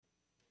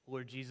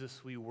Lord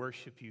Jesus, we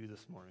worship you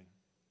this morning.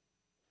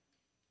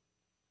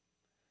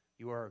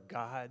 You are our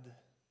God.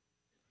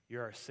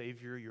 You're our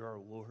Savior. You're our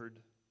Lord.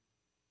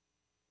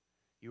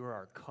 You are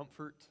our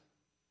comfort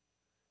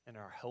and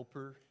our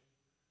helper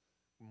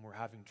when we're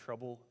having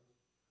trouble,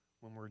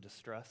 when we're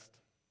distressed.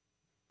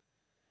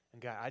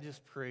 And God, I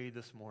just pray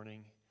this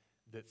morning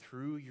that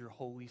through your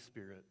Holy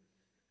Spirit,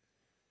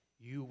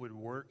 you would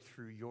work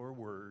through your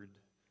word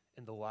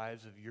in the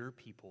lives of your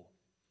people.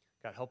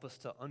 God, help us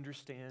to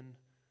understand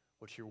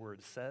what your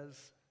word says.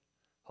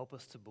 Help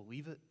us to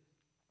believe it.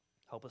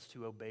 Help us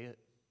to obey it.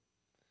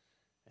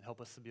 And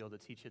help us to be able to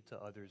teach it to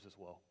others as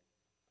well.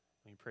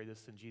 And we pray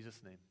this in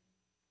Jesus' name.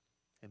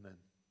 Amen.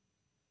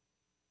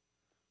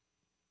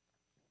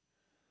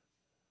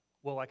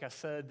 Well, like I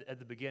said at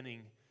the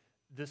beginning,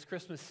 this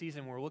Christmas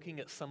season, we're looking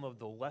at some of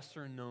the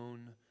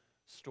lesser-known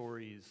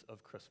stories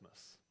of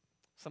Christmas.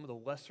 Some of the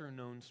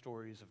lesser-known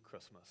stories of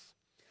Christmas.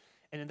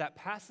 And in that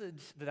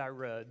passage that I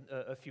read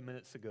a few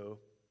minutes ago,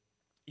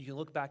 you can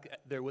look back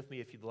there with me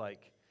if you'd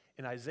like.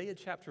 In Isaiah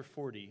chapter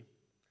 40,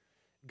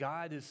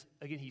 God is,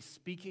 again, he's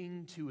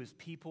speaking to his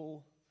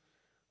people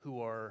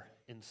who are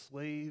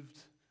enslaved,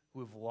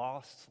 who have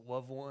lost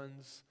loved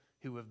ones,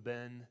 who have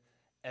been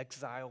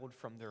exiled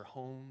from their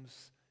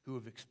homes, who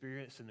have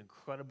experienced an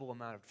incredible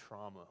amount of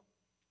trauma.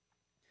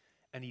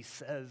 And he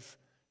says,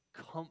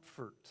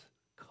 comfort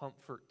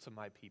to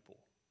my people.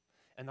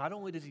 And not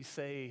only does he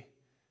say,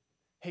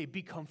 hey,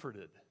 be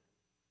comforted.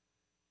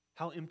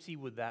 How empty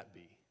would that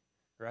be,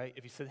 right?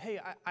 If he said, hey,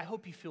 I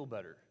hope you feel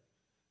better.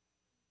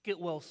 Get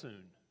well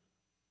soon.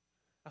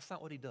 That's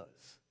not what he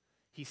does.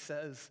 He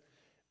says,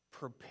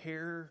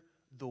 prepare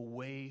the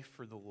way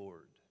for the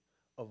Lord.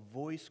 A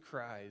voice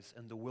cries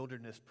in the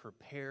wilderness,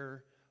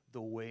 prepare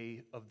the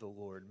way of the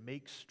Lord.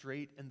 Make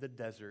straight in the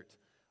desert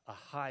a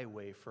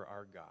highway for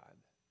our God.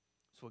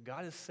 So what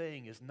God is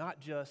saying is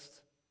not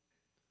just,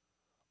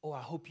 oh,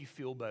 I hope you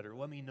feel better.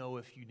 Let me know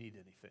if you need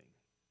anything.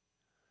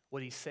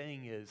 What he's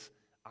saying is,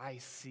 I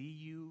see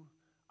you,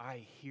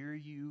 I hear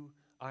you,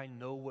 I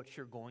know what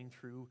you're going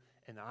through,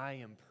 and I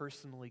am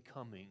personally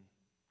coming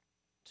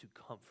to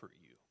comfort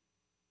you.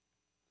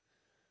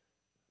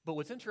 But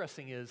what's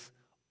interesting is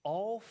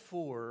all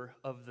four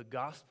of the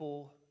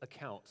gospel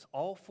accounts,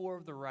 all four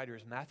of the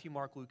writers, Matthew,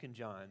 Mark, Luke, and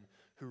John,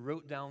 who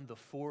wrote down the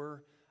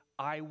four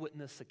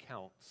eyewitness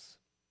accounts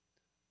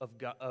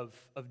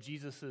of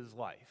Jesus'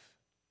 life,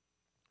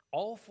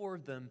 all four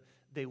of them,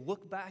 they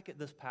look back at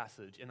this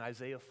passage in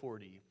Isaiah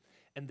 40,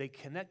 and they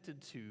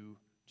connected to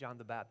John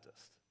the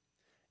Baptist.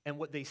 And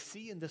what they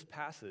see in this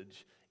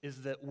passage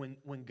is that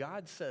when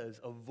God says,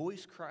 a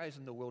voice cries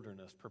in the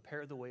wilderness,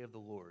 prepare the way of the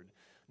Lord,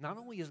 not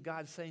only is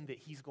God saying that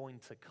he's going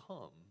to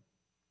come,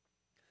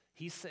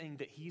 he's saying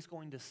that he's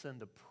going to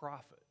send a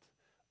prophet,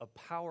 a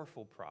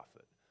powerful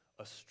prophet,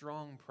 a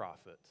strong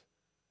prophet,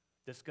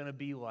 that's going to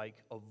be like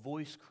a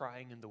voice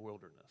crying in the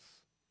wilderness,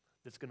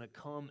 that's going to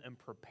come and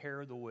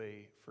prepare the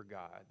way for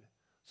God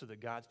so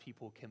that God's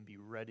people can be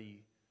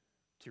ready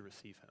to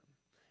receive him.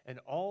 And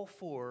all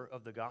four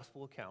of the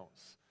gospel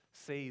accounts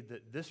say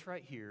that this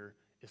right here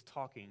is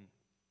talking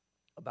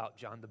about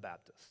John the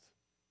Baptist.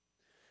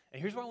 And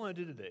here's what I want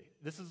to do today.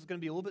 This is going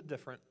to be a little bit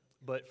different,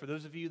 but for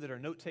those of you that are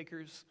note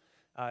takers,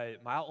 my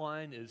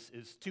outline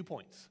is 2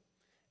 points.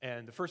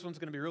 And the first one's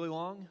going to be really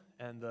long,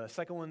 and the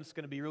second one's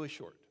going to be really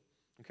short,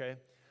 okay?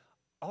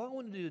 All I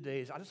want to do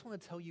today is I just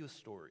want to tell you a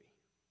story.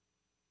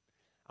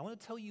 I want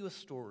to tell you a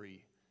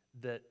story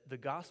that the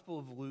Gospel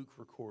of Luke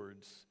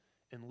records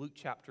in Luke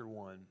chapter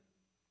 1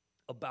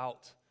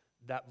 about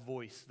that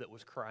voice that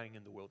was crying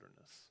in the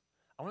wilderness.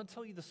 I want to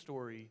tell you the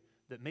story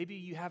that maybe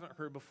you haven't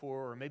heard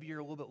before, or maybe you're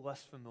a little bit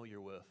less familiar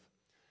with,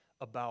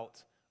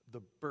 about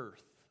the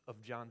birth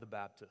of John the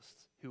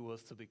Baptist, who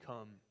was to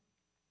become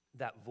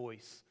that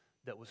voice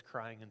that was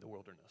crying in the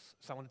wilderness.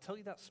 So I want to tell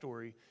you that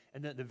story,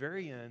 and then at the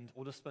very end,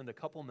 we'll just spend a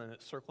couple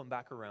minutes circling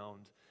back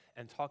around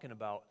and talking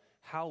about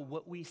how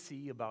what we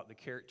see about the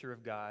character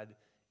of God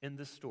in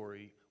this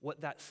story,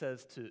 what that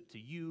says to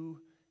you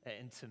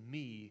and to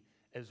me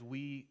as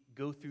we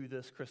go through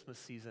this Christmas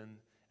season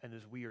and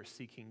as we are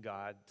seeking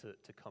God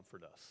to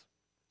comfort us.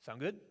 Sound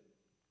good?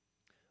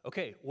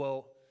 Okay,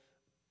 well,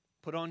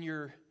 put on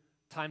your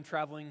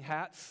time-traveling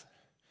hats.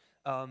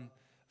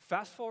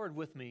 Fast forward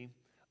with me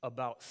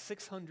about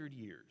 600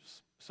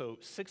 years. So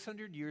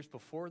 600 years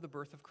before the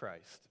birth of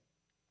Christ,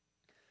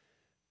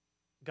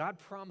 God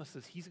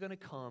promises he's going to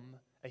come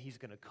and he's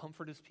going to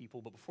comfort his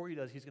people, but before he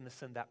does, he's going to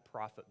send that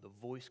prophet, the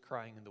voice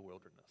crying in the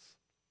wilderness.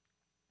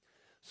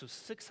 So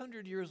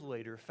 600 years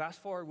later,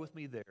 fast forward with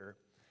me there,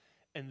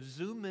 and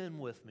zoom in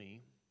with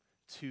me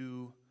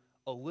to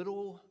a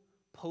little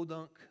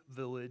podunk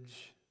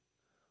village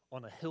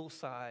on a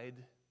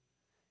hillside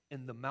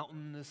in the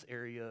mountainous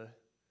area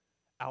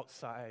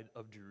outside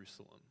of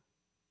Jerusalem.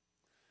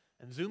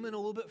 And zoom in a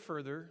little bit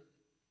further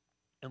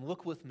and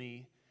look with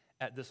me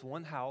at this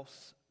one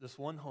house, this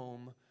one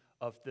home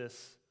of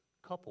this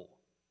couple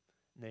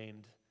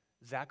named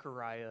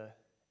Zachariah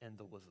and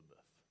Elizabeth.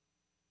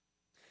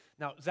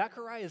 Now,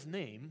 Zachariah's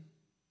name,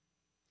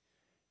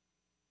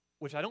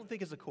 which I don't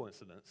think is a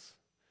coincidence,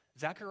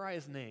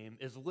 Zechariah's name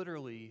is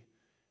literally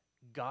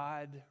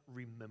God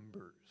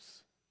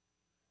remembers.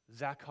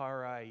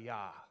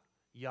 Zechariah,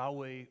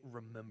 Yahweh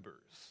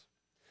remembers.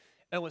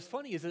 And what's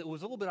funny is that it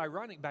was a little bit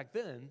ironic back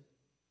then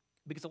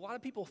because a lot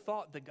of people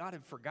thought that God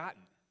had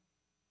forgotten.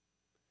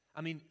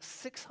 I mean,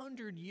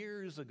 600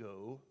 years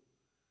ago,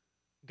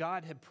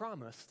 God had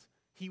promised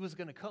he was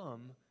going to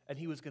come and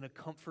he was going to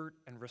comfort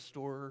and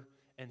restore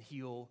and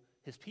heal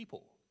his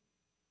people.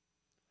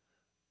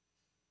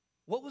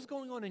 What was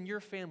going on in your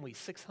family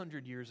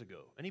 600 years ago?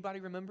 Anybody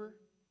remember?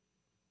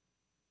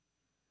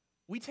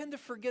 We tend to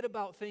forget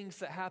about things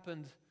that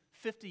happened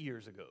 50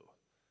 years ago,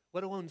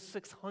 let alone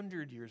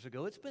 600 years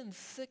ago. It's been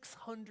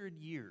 600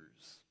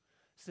 years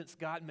since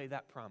God made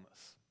that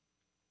promise.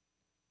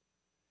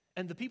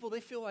 And the people,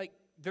 they feel like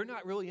they're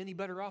not really any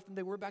better off than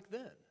they were back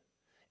then.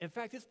 In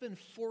fact, it's been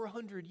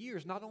 400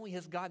 years. Not only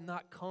has God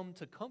not come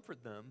to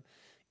comfort them,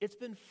 it's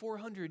been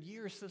 400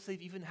 years since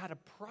they've even had a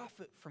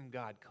prophet from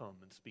God come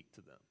and speak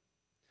to them.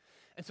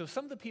 And so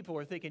some of the people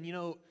are thinking,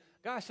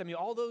 gosh, I mean,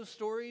 all those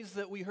stories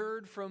that we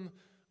heard from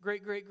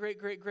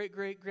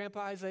great-great-great-great-great-great-grandpa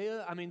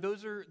Isaiah, I mean,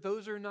 those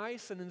are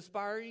nice and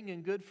inspiring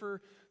and good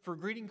for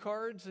greeting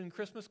cards and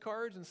Christmas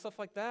cards and stuff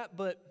like that,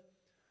 but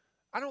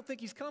I don't think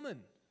he's coming.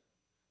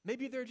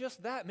 Maybe they're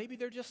just that. Maybe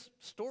they're just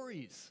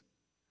stories.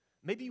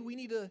 Maybe we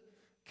need to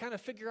kind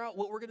of figure out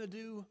what we're going to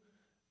do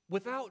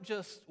without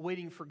just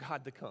waiting for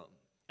God to come.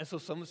 And so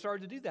some have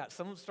started to do that.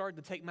 Some have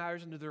started to take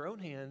matters into their own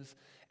hands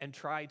and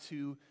try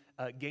to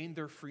gain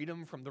their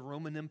freedom from the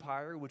Roman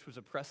Empire, which was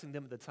oppressing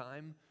them at the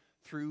time,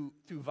 through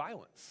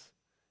violence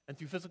and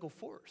through physical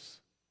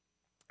force.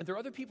 And there are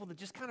other people that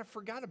just kind of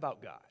forgot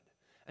about God.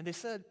 And they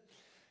said,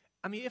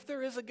 I mean, if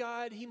there is a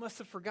God, he must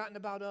have forgotten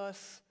about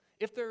us.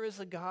 If there is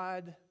a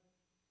God,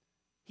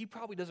 he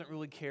probably doesn't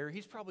really care.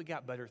 He's probably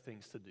got better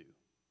things to do.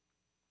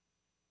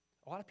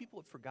 A lot of people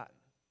have forgotten.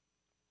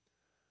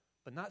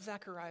 But not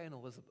Zechariah and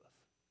Elizabeth.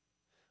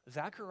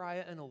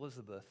 Zechariah and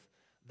Elizabeth,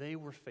 they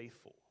were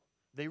faithful.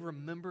 They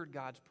remembered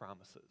God's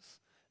promises.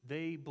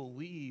 They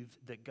believed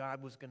that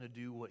God was going to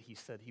do what he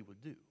said he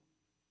would do.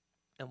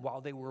 And while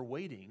they were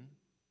waiting,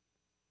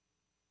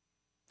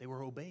 they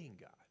were obeying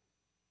God.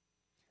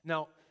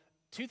 Now,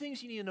 two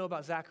things you need to know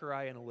about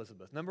Zechariah and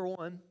Elizabeth. Number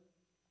one,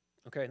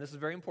 okay, and this is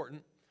very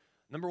important.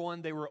 Number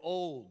one, they were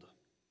old.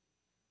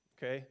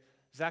 Okay?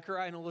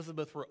 Zechariah and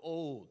Elizabeth were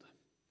old.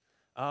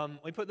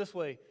 Let me put it this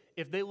way.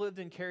 If they lived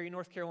in Cary,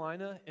 North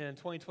Carolina in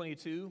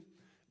 2022,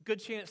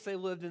 good chance they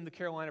lived in the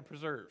Carolina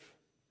Preserve.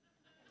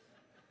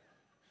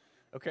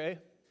 Okay?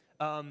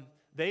 A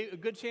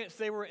good chance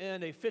they were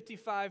in a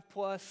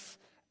 55-plus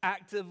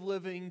active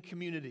living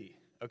community.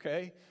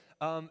 Okay?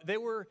 They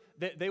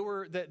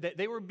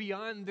were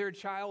beyond their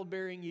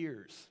childbearing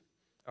years.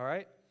 All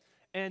right?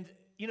 And,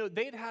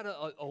 they'd had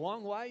a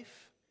long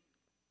life,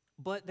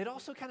 but they'd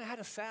also kind of had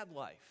a sad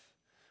life.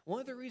 One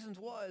of the reasons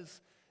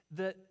was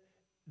that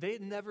they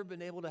had never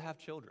been able to have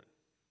children.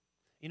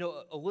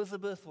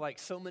 Elizabeth, like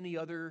so many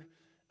other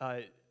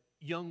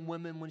young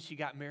women when she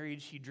got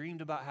married, she dreamed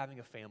about having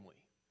a family.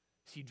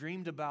 She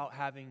dreamed about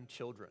having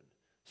children.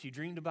 She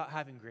dreamed about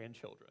having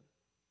grandchildren.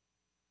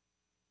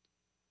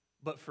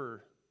 But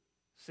for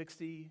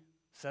 60,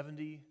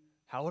 70,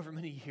 however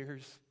many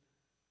years,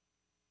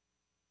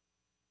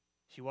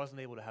 she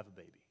wasn't able to have a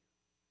baby.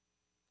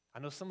 I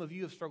know some of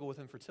you have struggled with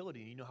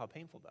infertility, and you know how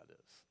painful that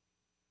is.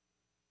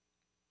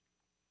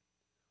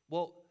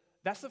 Well,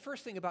 that's the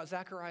first thing about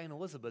Zechariah and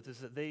Elizabeth is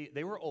that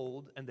they were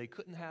old and they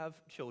couldn't have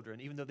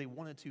children, even though they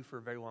wanted to for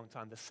a very long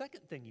time. The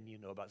second thing you need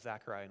to know about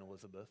Zechariah and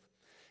Elizabeth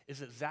is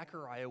that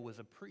Zechariah was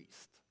a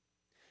priest.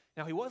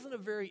 Now, he wasn't a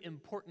very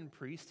important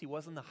priest. He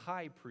wasn't the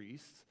high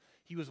priest.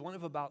 He was one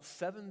of about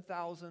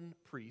 7,000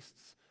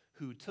 priests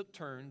who took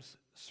turns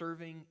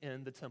serving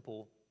in the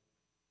temple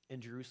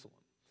in Jerusalem.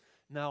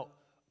 Now,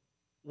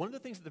 one of the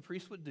things that the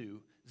priests would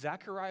do,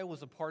 Zechariah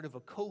was a part of a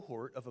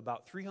cohort of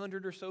about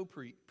 300 or so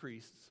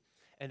priests,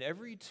 and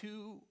every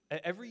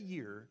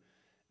year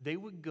they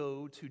would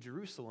go to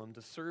Jerusalem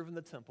to serve in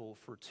the temple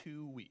for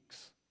 2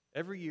 weeks.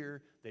 Every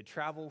year they'd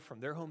travel from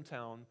their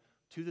hometown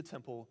to the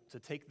temple to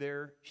take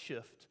their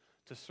shift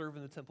to serve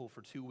in the temple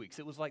for 2 weeks.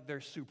 It was like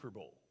their Super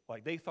Bowl.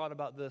 Like they thought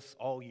about this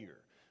all year.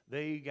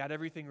 They got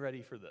everything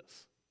ready for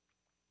this.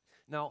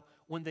 Now,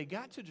 when they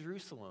got to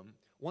Jerusalem,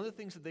 one of the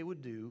things that they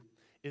would do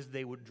is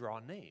they would draw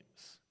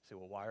names. You say,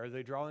 well, why are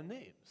they drawing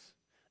names?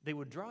 They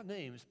would draw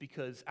names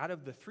because out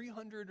of the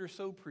 300 or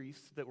so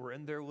priests that were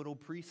in their little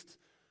priest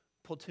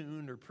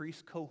platoon or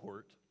priest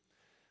cohort,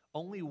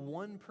 only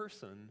one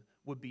person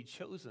would be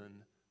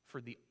chosen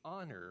for the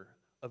honor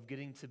of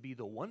getting to be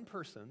the one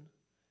person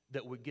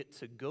that would get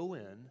to go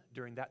in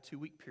during that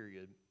 2-week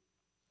period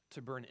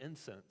to burn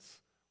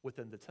incense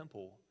within the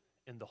temple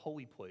in the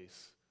holy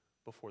place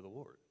before the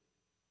Lord.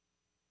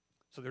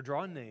 So they're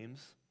drawing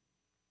names,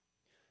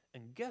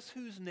 and guess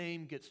whose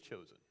name gets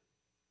chosen?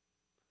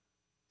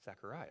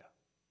 Zechariah.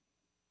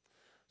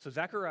 So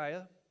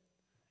Zechariah,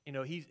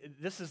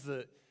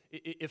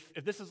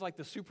 if this is like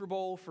the Super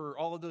Bowl for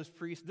all of those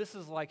priests, this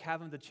is like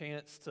having the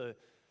chance to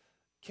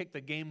kick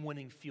the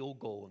game-winning field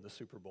goal in the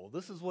Super Bowl.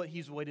 This is what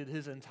he's waited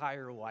his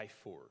entire life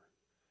for.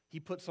 He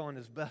puts on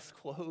his best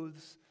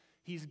clothes.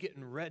 He's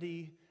getting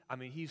ready. I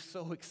mean, he's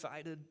so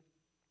excited.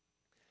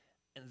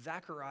 And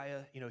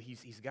Zechariah,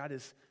 he's got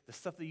the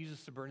stuff that he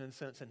uses to burn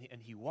incense,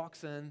 and he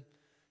walks in.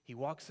 He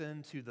walks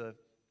into the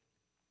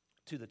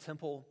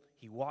temple.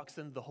 He walks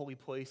into the holy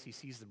place. He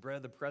sees the bread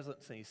of the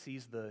presence, and he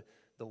sees the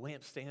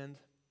lampstand.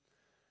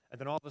 And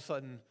then all of a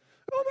sudden,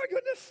 oh my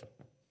goodness!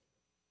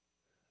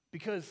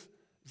 Because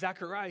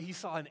Zechariah, he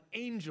saw an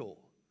angel.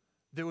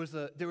 There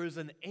was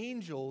an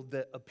angel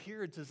that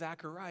appeared to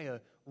Zechariah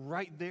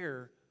right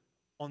there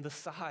on the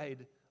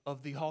side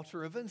of the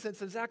altar of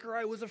incense, and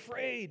Zechariah was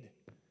afraid.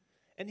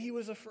 And he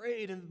was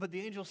afraid, but the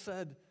angel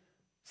said,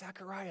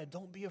 Zechariah,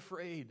 don't be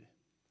afraid.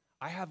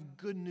 I have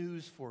good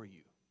news for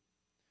you.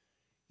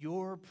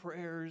 Your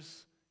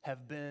prayers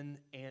have been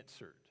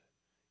answered.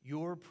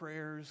 Your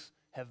prayers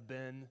have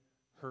been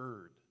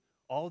heard.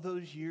 All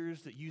those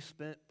years that you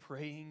spent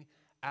praying,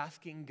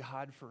 asking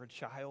God for a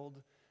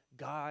child,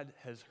 God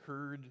has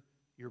heard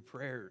your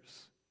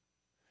prayers.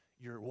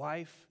 Your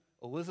wife,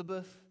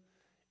 Elizabeth,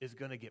 is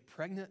going to get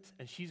pregnant,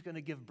 and she's going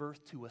to give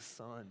birth to a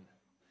son.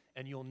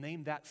 And you'll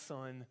name that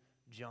son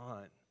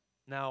John.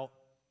 Now,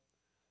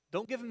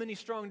 don't give him any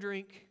strong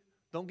drink.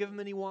 Don't give him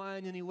any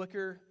wine, any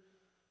liquor.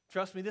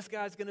 Trust me, this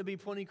guy's going to be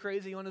plenty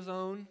crazy on his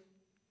own.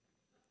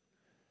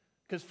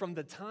 Because from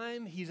the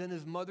time he's in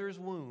his mother's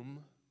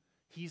womb,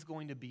 he's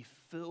going to be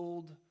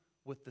filled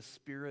with the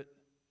Spirit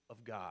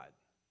of God.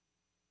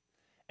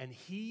 And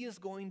he is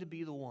going to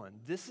be the one.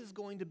 This is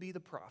going to be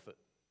the prophet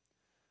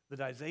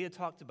that Isaiah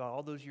talked about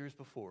all those years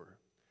before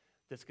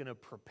that's going to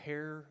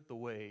prepare the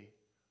way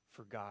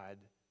for God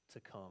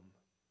to come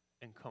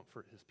and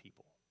comfort his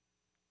people.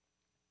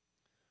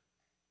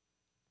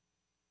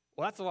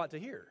 Well, that's a lot to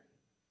hear.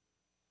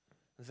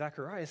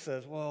 Zechariah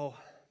says, well,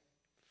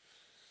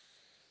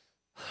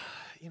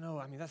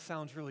 that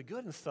sounds really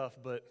good and stuff,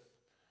 but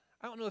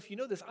I don't know if you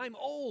know this. I'm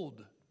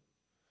old.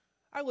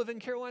 I live in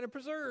Carolina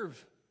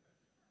Preserve.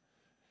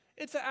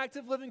 It's an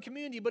active living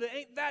community, but it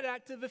ain't that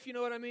active, if you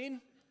know what I mean.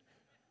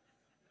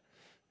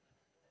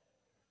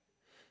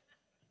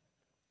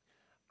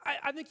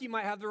 I think you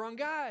might have the wrong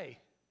guy.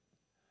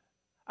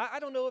 I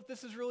don't know if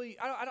this is really,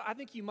 I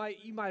think you might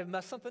have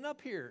messed something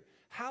up here.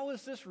 How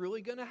is this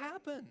really going to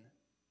happen?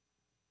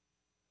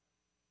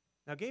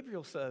 Now,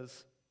 Gabriel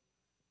says,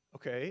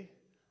 okay,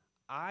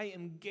 I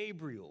am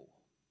Gabriel.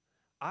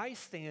 I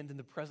stand in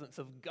the presence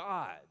of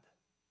God.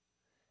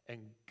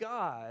 And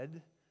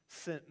God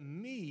sent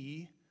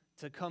me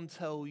to come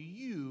tell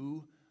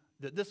you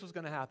that this was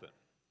going to happen.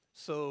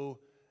 So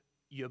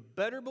you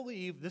better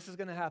believe this is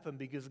going to happen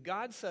because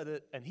God said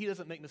it and he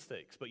doesn't make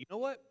mistakes. But you know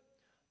what?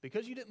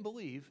 Because you didn't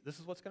believe, this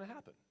is what's going to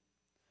happen.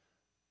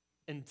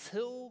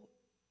 Until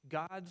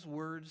God's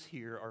words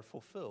here are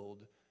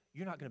fulfilled,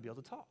 you're not going to be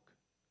able to talk.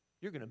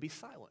 You're going to be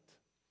silent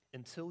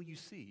until you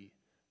see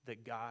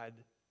that God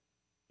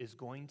is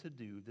going to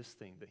do this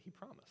thing that he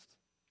promised.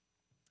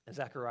 And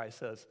Zechariah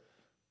says,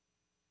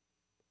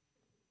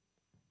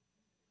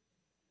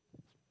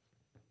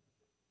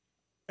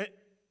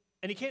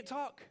 and he can't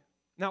talk.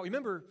 Now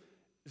remember,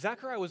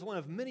 Zechariah was one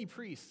of many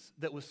priests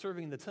that was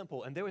serving in the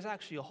temple, and there was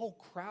actually a whole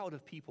crowd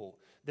of people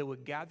that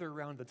would gather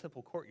around the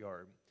temple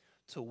courtyard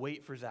to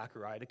wait for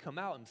Zechariah to come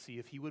out and see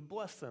if he would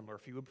bless them or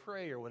if he would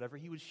pray or whatever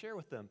he would share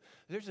with them.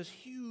 There's this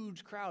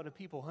huge crowd of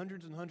people,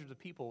 hundreds and hundreds of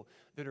people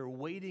that are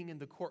waiting in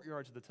the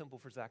courtyards of the temple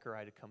for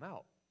Zechariah to come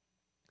out.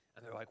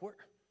 And they're like, where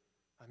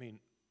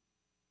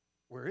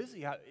is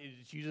he? It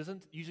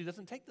usually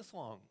doesn't take this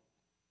long.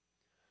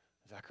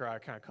 Zechariah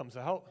kind of comes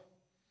out.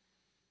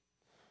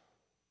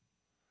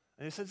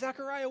 And they said,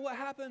 Zechariah, what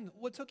happened?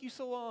 What took you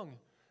so long?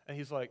 And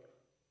he's like,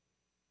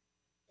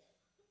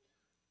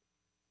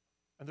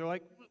 and they're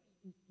like,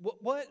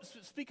 what?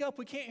 Speak up,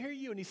 we can't hear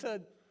you. And he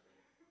said,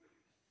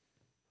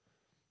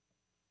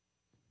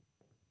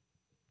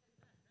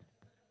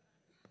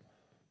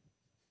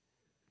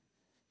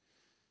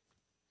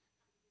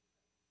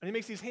 and he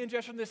makes these hand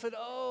gestures, and they said,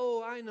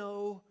 oh, I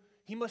know.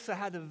 He must have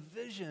had a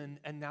vision,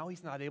 and now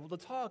he's not able to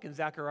talk. And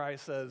Zechariah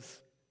says,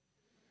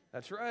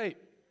 that's right.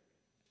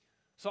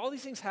 So all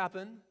these things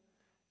happen,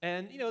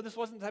 and this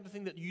wasn't the type of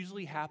thing that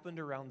usually happened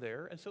around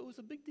there, and so it was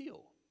a big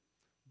deal.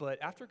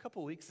 But after a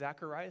couple of weeks,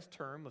 Zechariah's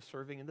term of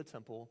serving in the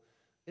temple,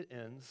 it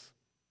ends,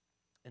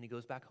 and he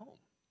goes back home.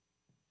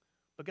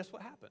 But guess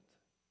what happened?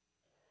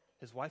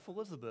 His wife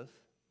Elizabeth,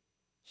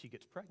 she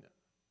gets pregnant.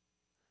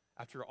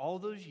 After all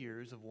those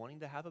years of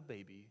wanting to have a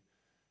baby,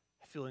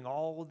 feeling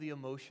all of the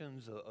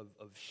emotions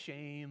of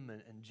shame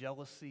and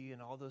jealousy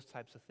and all those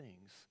types of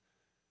things,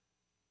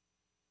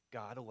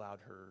 God allowed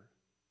her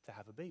to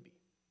have a baby.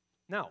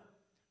 Now,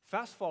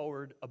 fast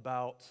forward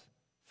about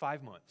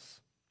 5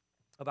 months,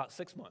 about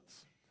 6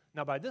 months.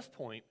 Now, by this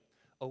point,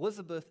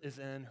 Elizabeth is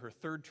in her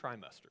third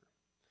trimester.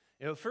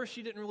 At first,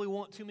 she didn't really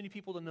want too many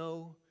people to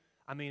know.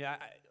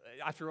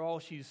 After all,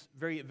 she's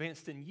very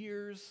advanced in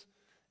years.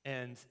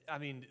 And,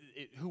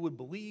 who would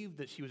believe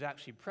that she was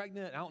actually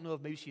pregnant? I don't know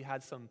if maybe she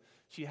had some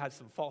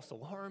false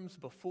alarms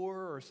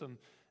before or some,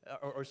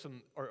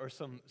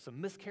 some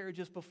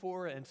miscarriages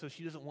before, and so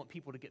she doesn't want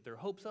people to get their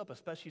hopes up,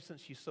 especially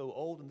since she's so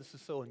old, and this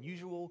is so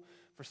unusual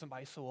for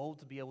somebody so old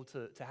to be able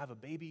to have a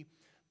baby.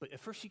 But at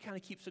first she kind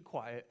of keeps it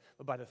quiet,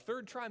 but by the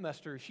third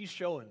trimester, she's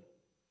showing,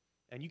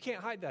 and you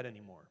can't hide that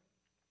anymore.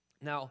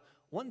 Now,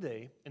 one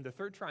day in the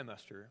third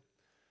trimester,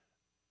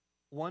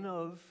 one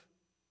of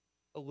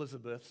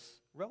Elizabeth's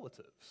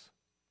relatives,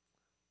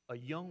 a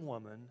young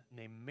woman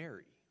named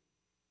Mary,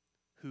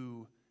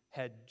 who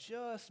had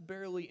just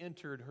barely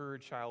entered her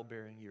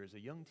childbearing years, a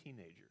young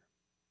teenager,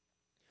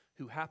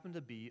 who happened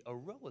to be a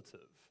relative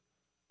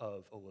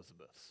of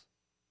Elizabeth's.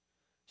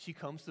 She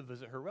comes to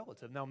visit her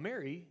relative. Now,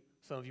 Mary,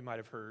 some of you might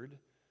have heard,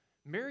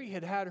 Mary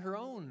had had her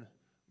own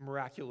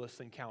miraculous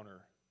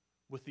encounter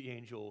with the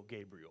angel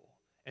Gabriel,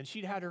 and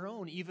she'd had her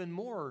own even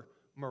more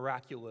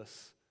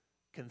miraculous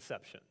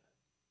conception.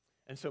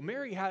 And so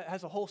Mary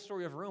has a whole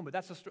story of her own, but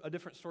that's a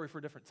different story for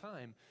a different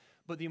time.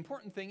 But the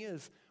important thing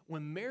is,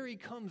 when Mary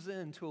comes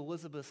into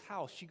Elizabeth's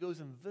house, she goes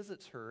and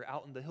visits her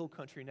out in the hill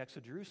country next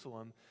to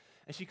Jerusalem,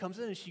 and she comes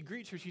in and she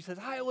greets her. She says,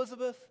 "Hi,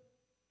 Elizabeth."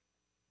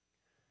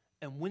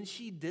 And when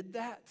she did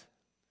that,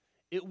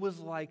 it was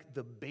like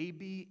the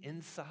baby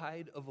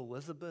inside of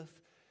Elizabeth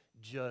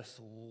just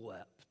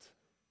leapt,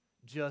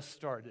 just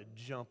started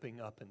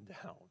jumping up and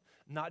down.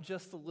 Not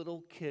just a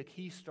little kick,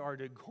 he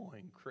started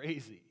going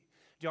crazy.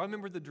 Do y'all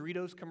remember the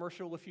Doritos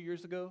commercial a few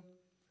years ago?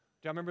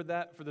 Do y'all remember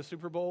that for the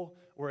Super Bowl?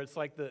 Where it's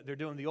like they're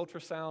doing the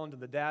ultrasound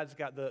and the dad's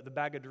got the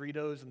bag of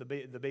Doritos and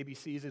the baby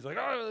sees it. He's like,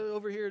 "Oh,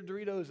 over here,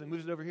 Doritos," and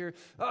moves it over here.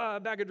 "Ah, a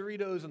bag of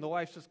Doritos," and the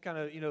wife's just kind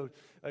of,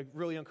 like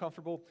really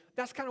uncomfortable.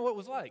 That's kind of what it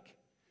was like.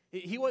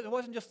 It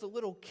wasn't just a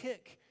little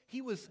kick.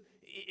 It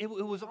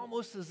was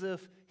almost as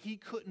if he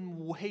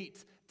couldn't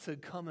wait to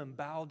come and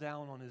bow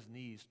down on his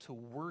knees to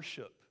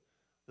worship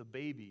the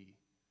baby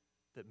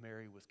that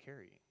Mary was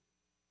carrying.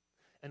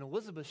 And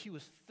Elizabeth, she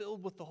was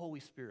filled with the Holy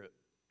Spirit.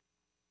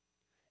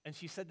 And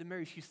she said to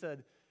Mary, she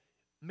said,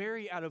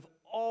 "Mary, out of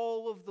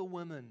all of the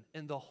women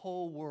in the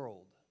whole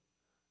world,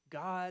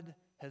 God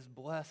has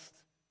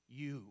blessed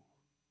you.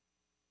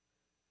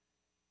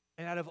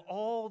 And out of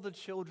all the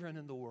children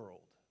in the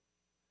world,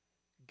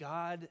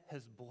 God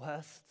has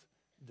blessed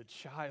the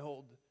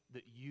child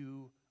that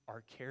you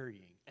are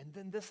carrying." And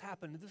then this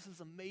happened. This is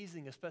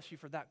amazing, especially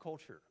for that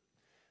culture.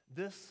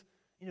 This,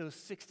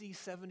 60,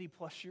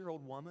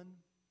 70-plus-year-old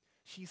woman,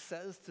 she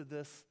says to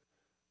this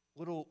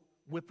little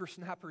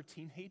whippersnapper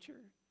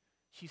teenager,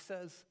 she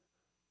says,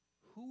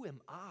 "Who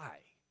am I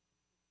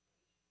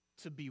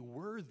to be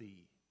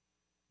worthy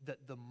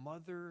that the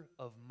mother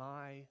of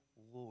my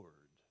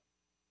Lord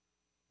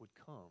would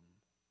come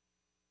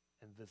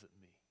and visit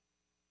me?"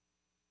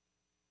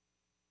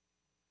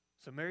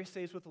 So Mary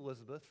stays with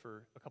Elizabeth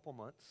for a couple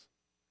months,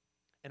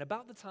 and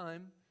about the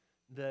time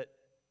that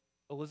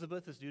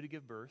Elizabeth is due to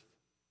give birth,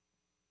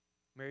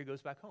 Mary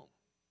goes back home.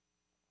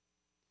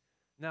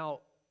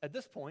 Now, at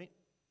this point,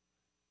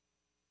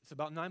 it's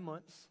about 9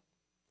 months,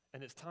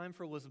 and it's time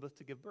for Elizabeth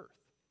to give birth.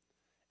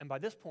 And by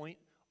this point,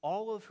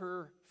 all of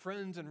her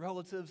friends and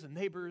relatives and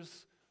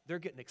neighbors, they're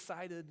getting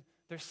excited.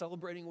 They're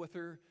celebrating with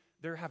her.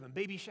 They're having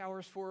baby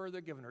showers for her.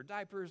 They're giving her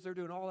diapers. They're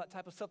doing all that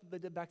type of stuff that they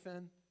did back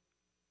then.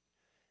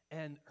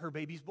 And her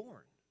baby's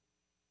born.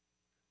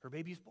 Her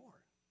baby's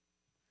born.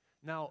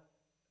 Now,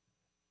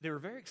 they were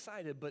very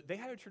excited, but they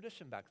had a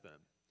tradition back then.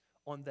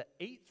 On the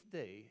 8th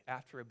day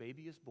after a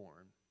baby is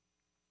born,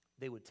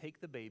 they would take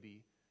the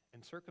baby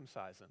and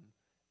circumcise him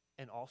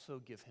and also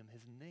give him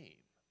his name.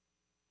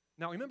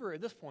 Now, remember,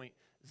 at this point,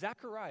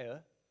 Zechariah,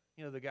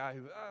 the guy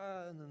who,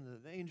 and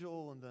then the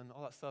angel, and then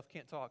all that stuff,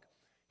 can't talk,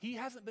 he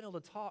hasn't been able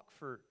to talk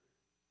for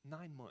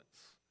 9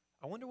 months.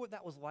 I wonder what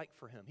that was like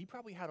for him. He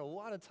probably had a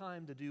lot of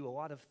time to do a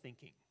lot of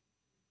thinking,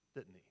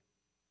 didn't he?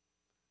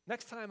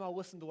 Next time I'll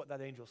listen to what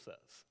that angel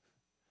says.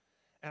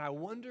 And I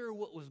wonder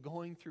what was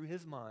going through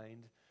his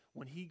mind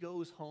when he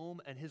goes home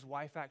and his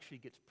wife actually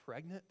gets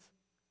pregnant.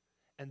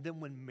 And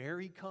then when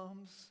Mary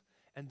comes,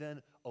 and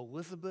then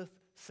Elizabeth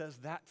says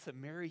that to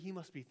Mary, he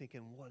must be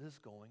thinking, what is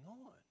going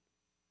on?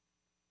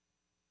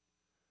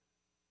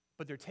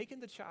 But they're taking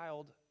the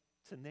child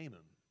to name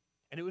him.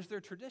 And it was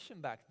their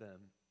tradition back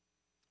then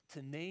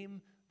to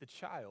name the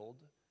child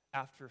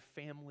after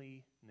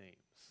family names,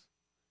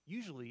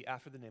 usually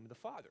after the name of the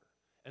father.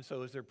 And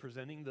so as they're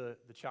presenting the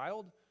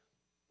child,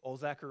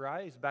 old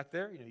Zechariah, he's back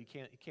there, he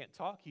can't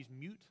talk, he's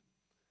mute.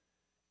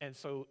 And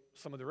so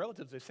some of the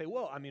relatives, they say,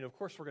 well, of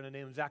course we're going to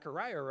name him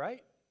Zechariah,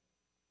 right?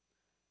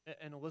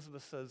 And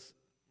Elizabeth says,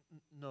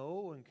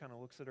 no, and kind of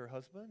looks at her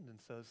husband and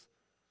says,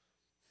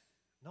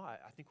 no, I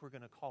think we're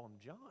going to call him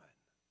John.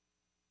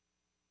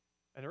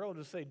 And the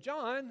relatives say,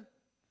 John?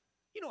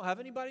 You don't have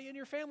anybody in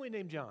your family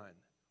named John.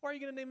 Why are you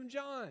going to name him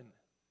John?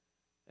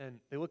 And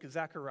they look at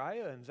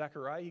Zechariah, and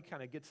Zechariah, he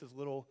kind of gets his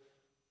little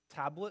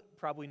tablet,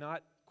 probably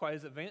not quite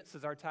as advanced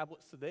as our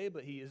tablets today,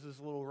 but he is his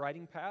little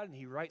writing pad, and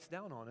he writes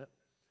down on it,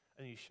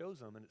 and he shows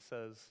them, and it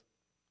says,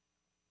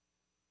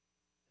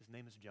 his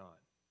name is John.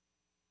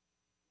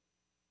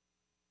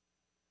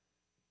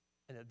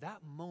 And at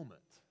that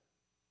moment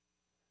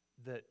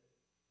that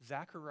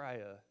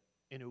Zechariah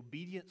in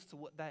obedience to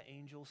what that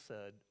angel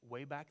said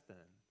way back then,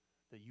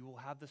 that you will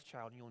have this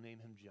child and you'll name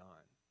him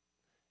John.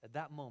 At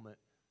that moment,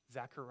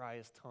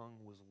 Zechariah's tongue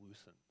was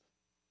loosened.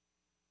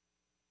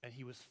 And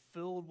he was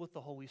filled with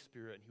the Holy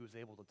Spirit and he was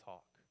able to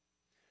talk.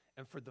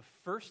 And for the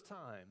first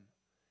time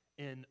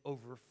in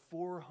over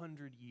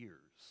 400 years,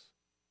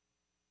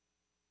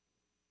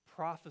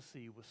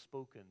 prophecy was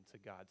spoken to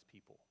God's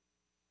people.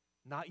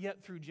 Not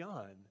yet through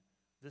John,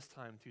 this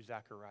time through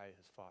Zechariah,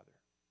 his father.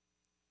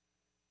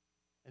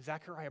 And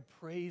Zechariah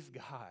praised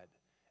God,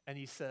 and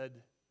he said,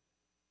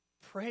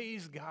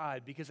 praise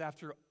God, because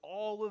after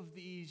all of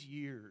these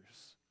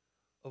years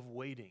of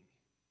waiting,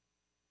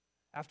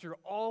 after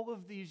all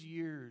of these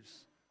years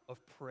of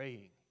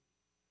praying,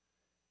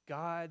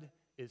 God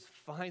is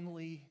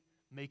finally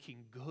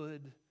making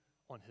good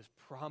on his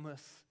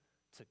promise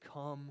to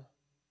come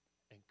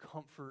and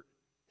comfort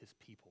his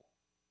people.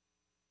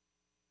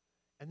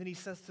 And then he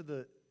says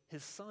to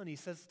his son, he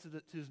says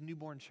to his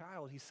newborn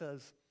child, he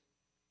says,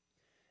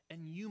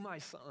 and you, my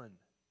son,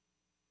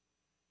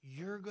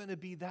 you're going to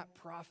be that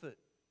prophet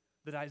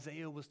that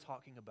Isaiah was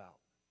talking about.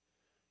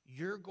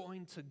 You're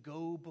going to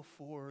go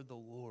before the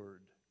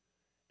Lord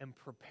and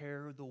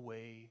prepare the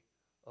way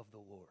of the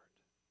Lord.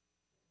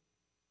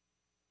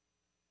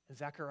 And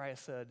Zechariah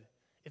said,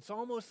 it's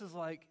almost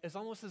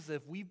as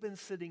if we've been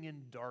sitting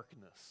in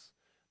darkness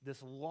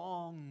this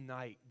long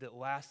night that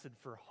lasted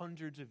for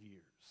hundreds of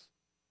years.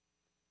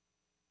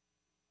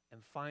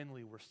 And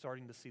finally, we're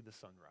starting to see the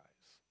sunrise.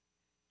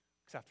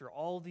 Because after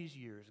all these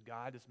years,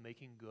 God is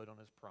making good on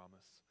his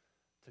promise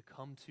to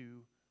come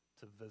to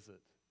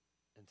visit,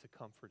 and to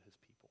comfort his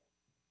people.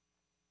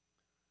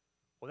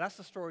 Well, that's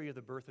the story of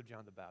the birth of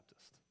John the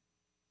Baptist.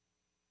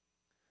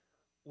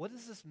 What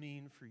does this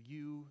mean for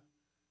you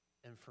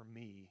and for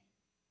me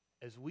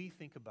as we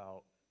think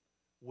about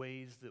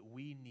ways that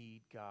we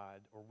need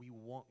God or we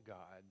want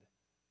God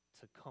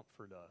to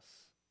comfort us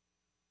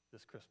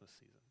this Christmas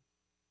season?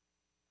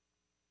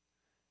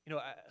 You know,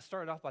 I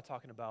started off by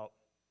talking about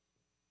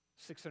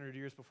 600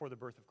 years before the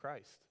birth of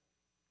Christ,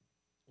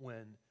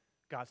 when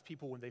God's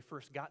people, when they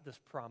first got this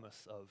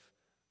promise of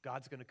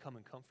God's going to come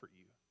and comfort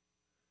you.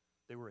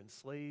 They were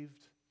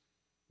enslaved.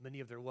 Many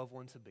of their loved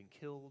ones had been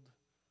killed.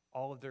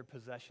 All of their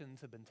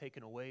possessions had been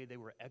taken away. They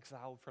were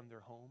exiled from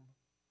their home.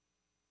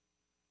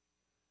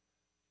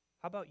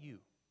 How about you?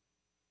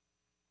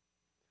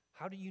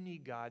 How do you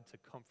need God to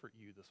comfort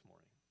you this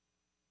morning?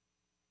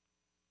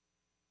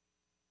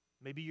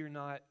 Maybe you're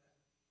not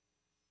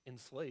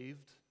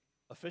enslaved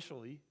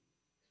officially,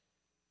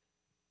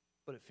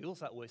 but it feels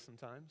that way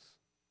sometimes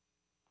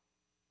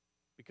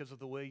because of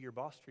the way your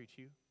boss treats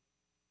you.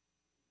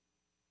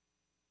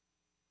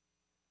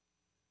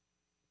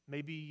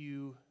 Maybe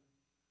you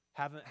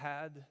haven't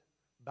had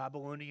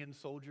Babylonian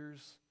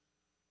soldiers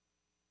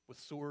with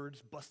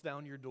swords bust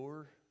down your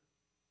door,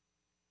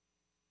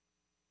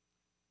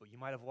 but you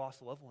might have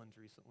lost loved ones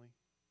recently.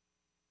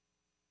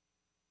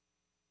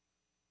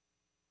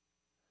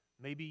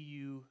 Maybe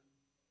you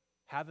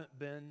haven't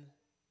been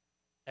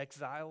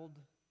exiled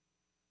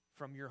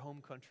from your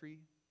home country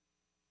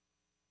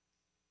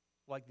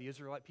like the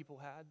Israelite people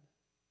had,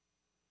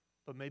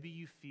 but maybe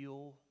you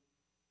feel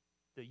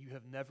that you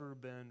have never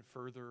been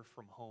further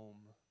from home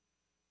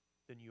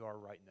than you are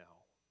right now.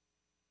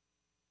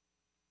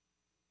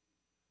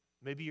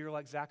 Maybe you're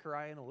like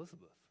Zechariah and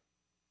Elizabeth.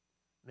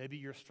 Maybe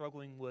you're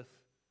struggling with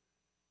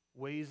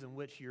ways in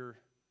which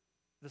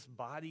this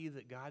body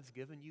that God's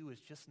given you is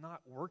just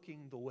not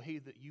working the way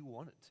that you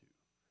want it to.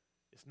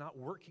 It's not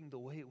working the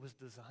way it was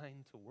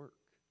designed to work.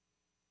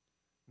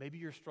 Maybe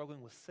you're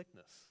struggling with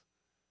sickness.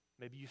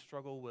 Maybe you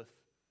struggle with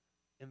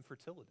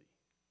infertility.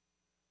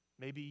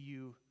 Maybe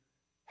you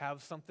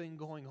have something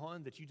going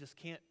on that you just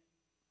can't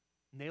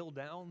nail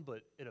down,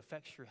 but it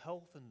affects your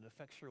health and it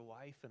affects your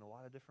life in a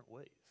lot of different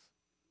ways.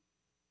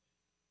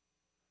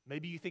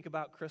 Maybe you think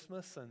about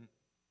Christmas, and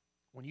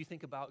when you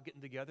think about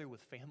getting together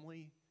with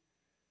family,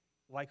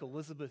 like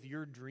Elizabeth,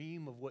 your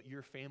dream of what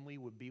your family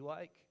would be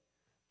like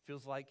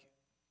feels like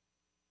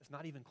it's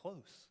not even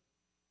close.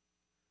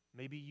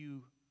 Maybe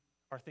you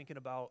are thinking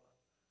about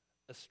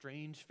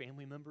estranged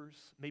family members.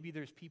 Maybe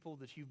there's people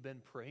that you've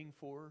been praying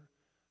for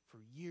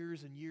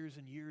years and years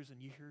and years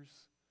and years,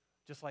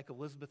 just like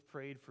Elizabeth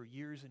prayed for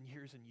years and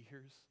years and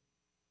years,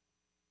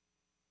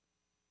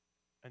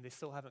 and they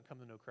still haven't come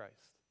to know Christ.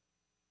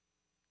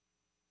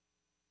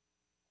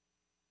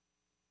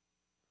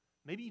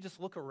 Maybe you just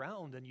look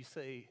around and you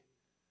say,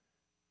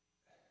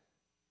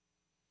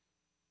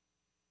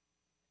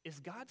 is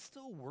God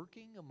still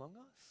working among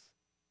us?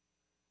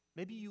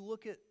 Maybe you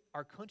look at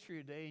our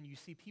country today and you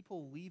see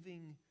people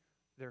leaving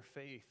their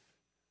faith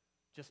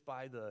just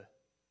by the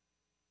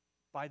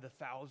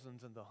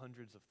thousands and the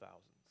hundreds of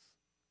thousands.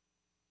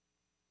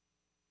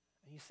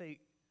 And you say,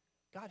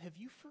 God, have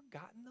you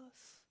forgotten us?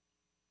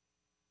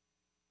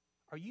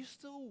 Are you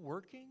still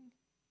working?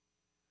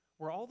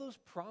 Were all those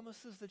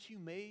promises that you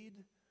made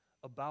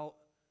about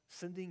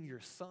sending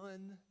your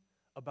Son,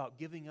 about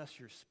giving us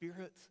your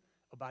Spirit,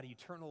 about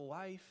eternal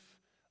life,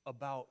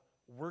 about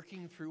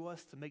working through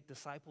us to make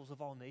disciples of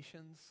all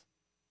nations,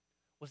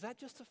 Was that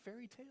just a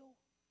fairy tale?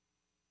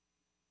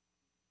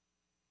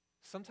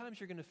 Sometimes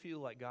you're going to feel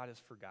like God has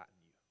forgotten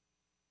you,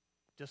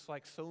 just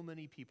like so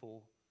many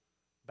people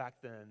back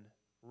then,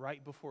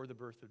 right before the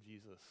birth of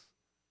Jesus,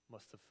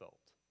 must have felt.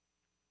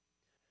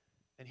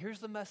 And here's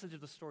the message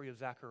of the story of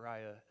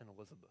Zechariah and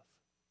Elizabeth.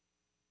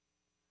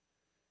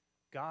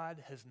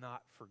 God has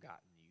not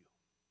forgotten you.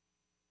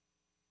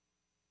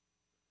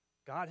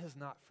 God has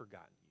not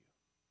forgotten you.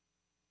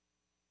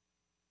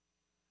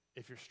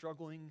 If you're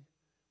struggling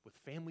with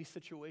family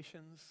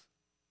situations,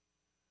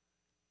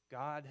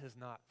 God has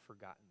not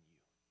forgotten you.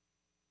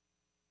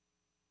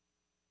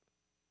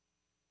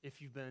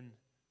 If you've been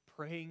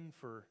praying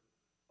for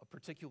a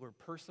particular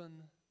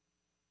person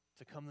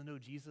to come to know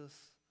Jesus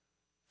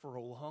for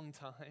a long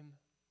time,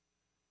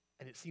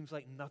 and it seems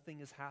like nothing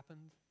has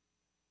happened,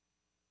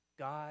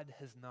 God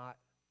has not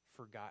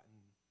forgotten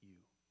you.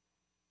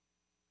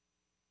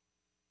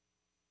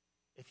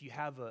 If you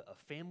have a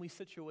family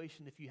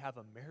situation, if you have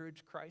a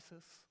marriage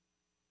crisis,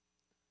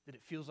 that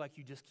it feels like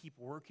you just keep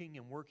working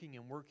and working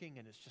and working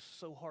and it's just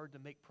so hard to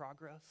make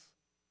progress,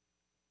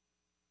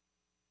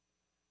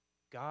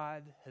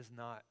 God has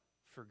not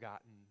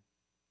forgotten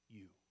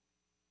you.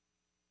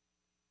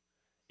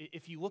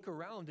 If you look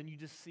around and you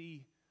just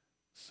see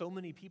so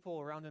many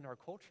people around in our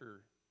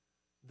culture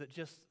that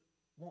just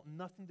want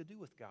nothing to do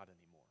with God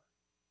anymore,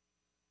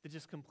 that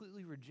just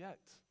completely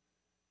reject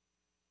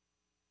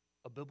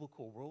a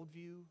biblical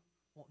worldview,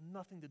 want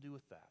nothing to do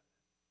with that.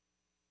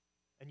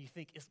 And you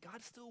think, is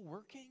God still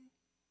working?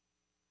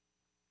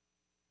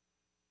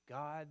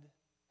 God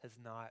has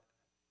not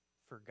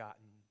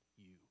forgotten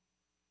you.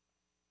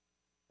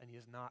 And he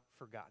has not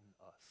forgotten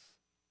us.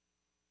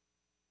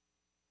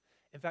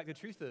 In fact, the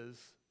truth is,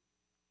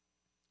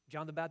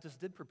 John the Baptist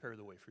did prepare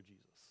the way for Jesus.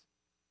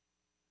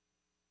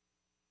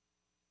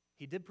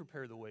 He did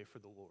prepare the way for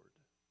the Lord.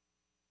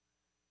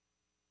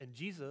 And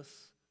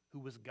Jesus, who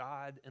was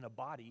God in a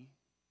body,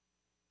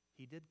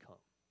 he did come.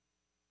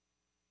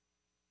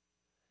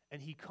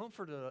 And he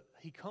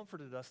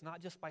comforted us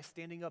not just by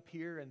standing up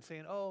here and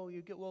saying, oh,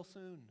 you get well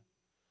soon,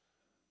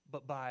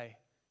 but by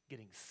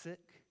getting sick,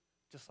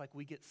 just like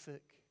we get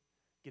sick,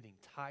 getting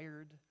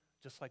tired,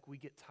 just like we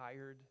get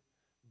tired,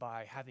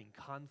 by having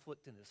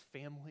conflict in his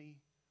family,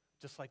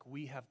 just like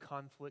we have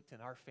conflict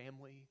in our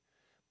family,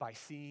 by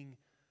seeing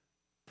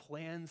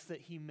plans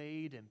that he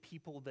made and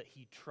people that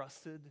he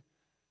trusted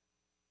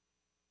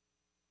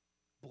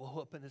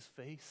blow up in his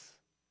face,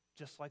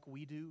 just like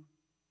we do.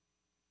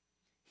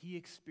 He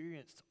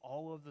experienced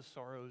all of the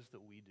sorrows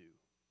that we do.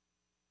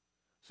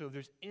 So if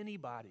there's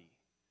anybody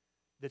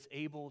that's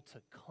able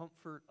to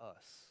comfort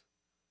us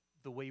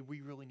the way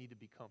we really need to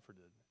be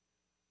comforted,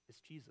 it's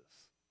Jesus.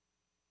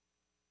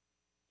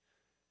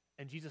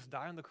 And Jesus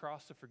died on the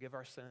cross to forgive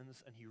our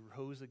sins, and he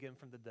rose again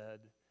from the dead.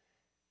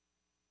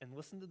 And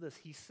listen to this,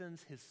 he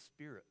sends his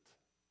Spirit.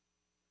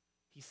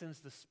 He sends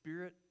the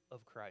Spirit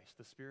of Christ,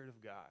 the Spirit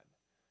of God,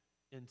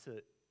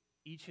 into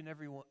each and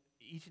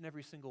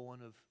every single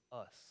one of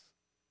us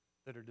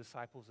that are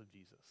disciples of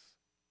Jesus.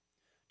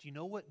 Do you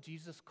know what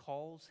Jesus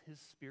calls his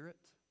Spirit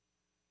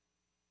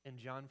in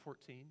John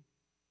 14?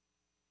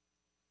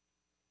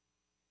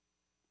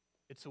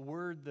 It's a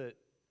word that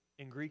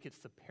in Greek it's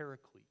the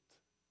paraclete.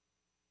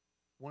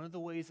 One of the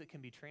ways it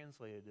can be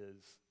translated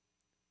is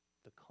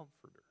the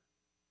comforter.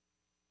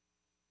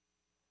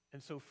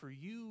 And so for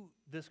you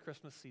this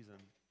Christmas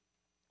season,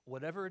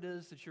 whatever it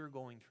is that you're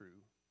going through,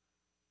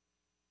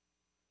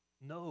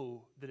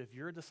 know that if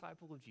you're a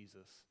disciple of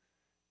Jesus,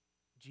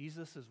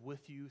 Jesus is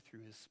with you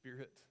through his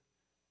Spirit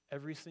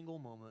every single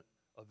moment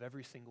of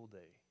every single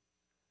day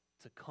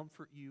to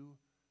comfort you,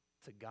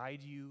 to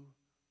guide you,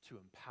 to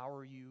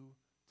empower you,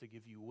 to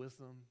give you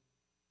wisdom,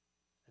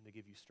 and to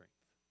give you strength.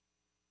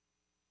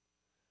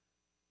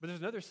 But there's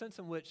another sense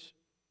in which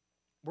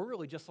we're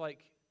really just like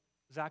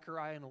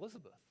Zechariah and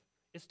Elizabeth.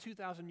 It's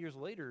 2,000 years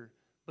later,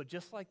 but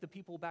just like the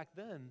people back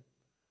then,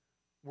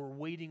 we're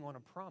waiting on a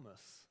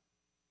promise,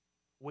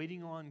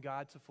 waiting on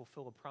God to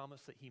fulfill a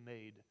promise that he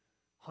made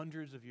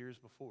hundreds of years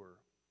before.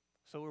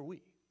 So are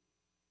we.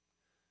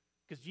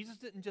 Because Jesus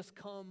didn't just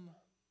come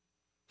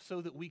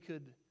so that we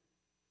could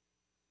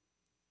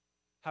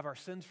have our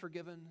sins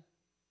forgiven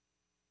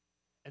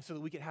and so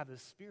that we could have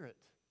his Spirit.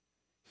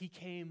 He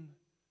came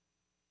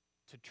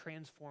to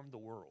transform the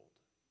world,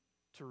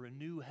 to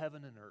renew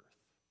heaven and earth,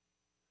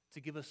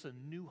 to give us a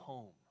new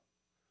home,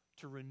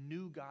 to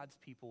renew God's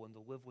people and to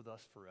live with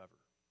us forever.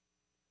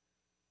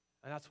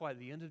 And that's why at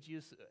the end of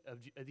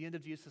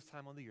Jesus'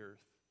 time on the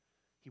earth,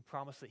 he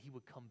promised that he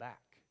would come back.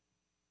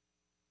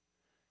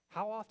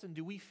 How often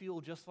do we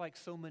feel just like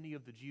so many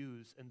of the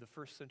Jews in the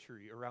first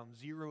century, around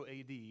 0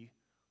 AD, they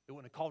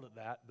wouldn't have called it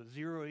that, but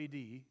 0 AD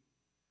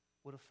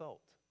would have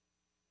felt?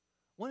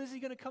 When is he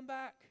going to come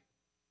back?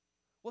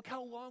 Look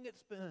how long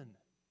it's been.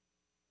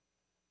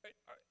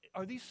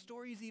 Are these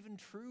stories even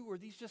true, or are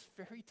these just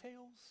fairy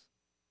tales?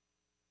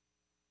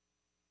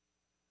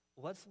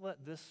 Let's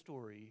let this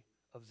story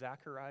of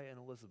Zechariah and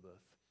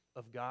Elizabeth,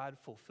 of God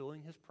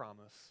fulfilling his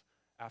promise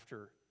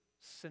after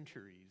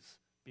centuries,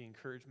 be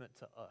encouragement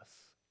to us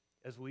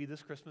as we,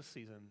 this Christmas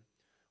season,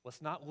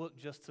 let's not look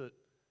just to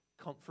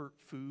comfort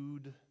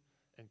food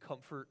and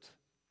comfort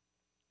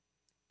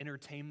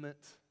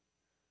entertainment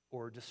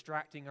or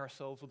distracting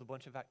ourselves with a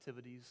bunch of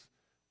activities.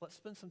 Let's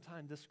spend some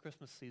time this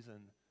Christmas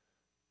season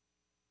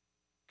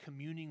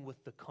communing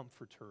with the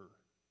Comforter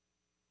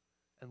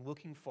and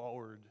looking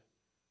forward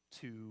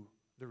to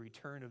the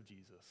return of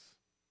Jesus,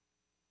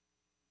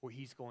 where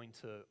he's going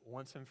to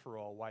once and for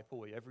all wipe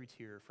away every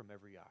tear from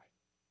every eye.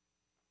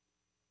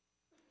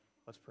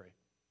 Let's pray.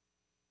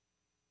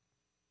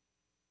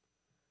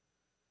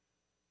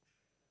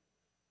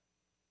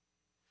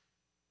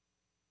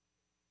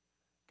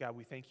 God,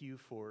 we thank you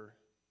for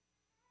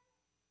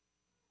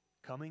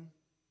coming.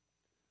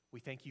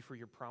 We thank you for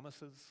your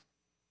promises.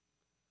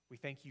 We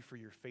thank you for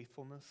your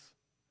faithfulness.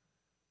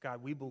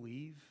 God, we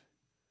believe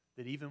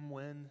that even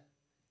when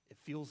it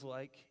feels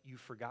like you've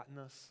forgotten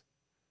us,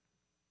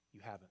 you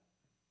haven't.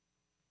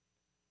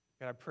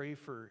 God, I pray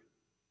for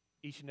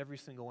each and every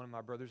single one of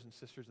my brothers and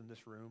sisters in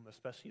this room,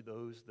 especially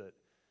those that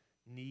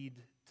need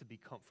to be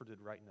comforted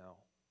right now.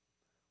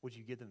 Would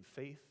you give them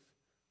faith?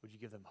 Would you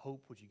give them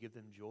hope? Would you give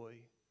them joy?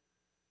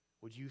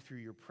 Would you, through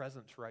your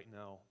presence right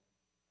now,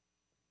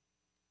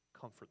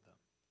 comfort them?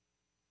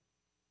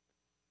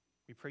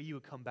 We pray you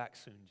would come back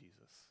soon,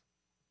 Jesus,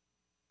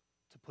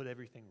 to put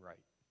everything right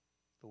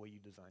the way you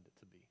designed it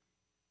to be.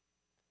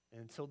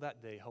 And until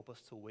that day, help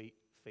us to wait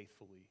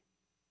faithfully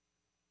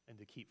and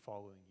to keep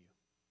following you.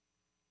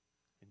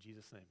 In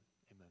Jesus' name,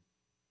 amen.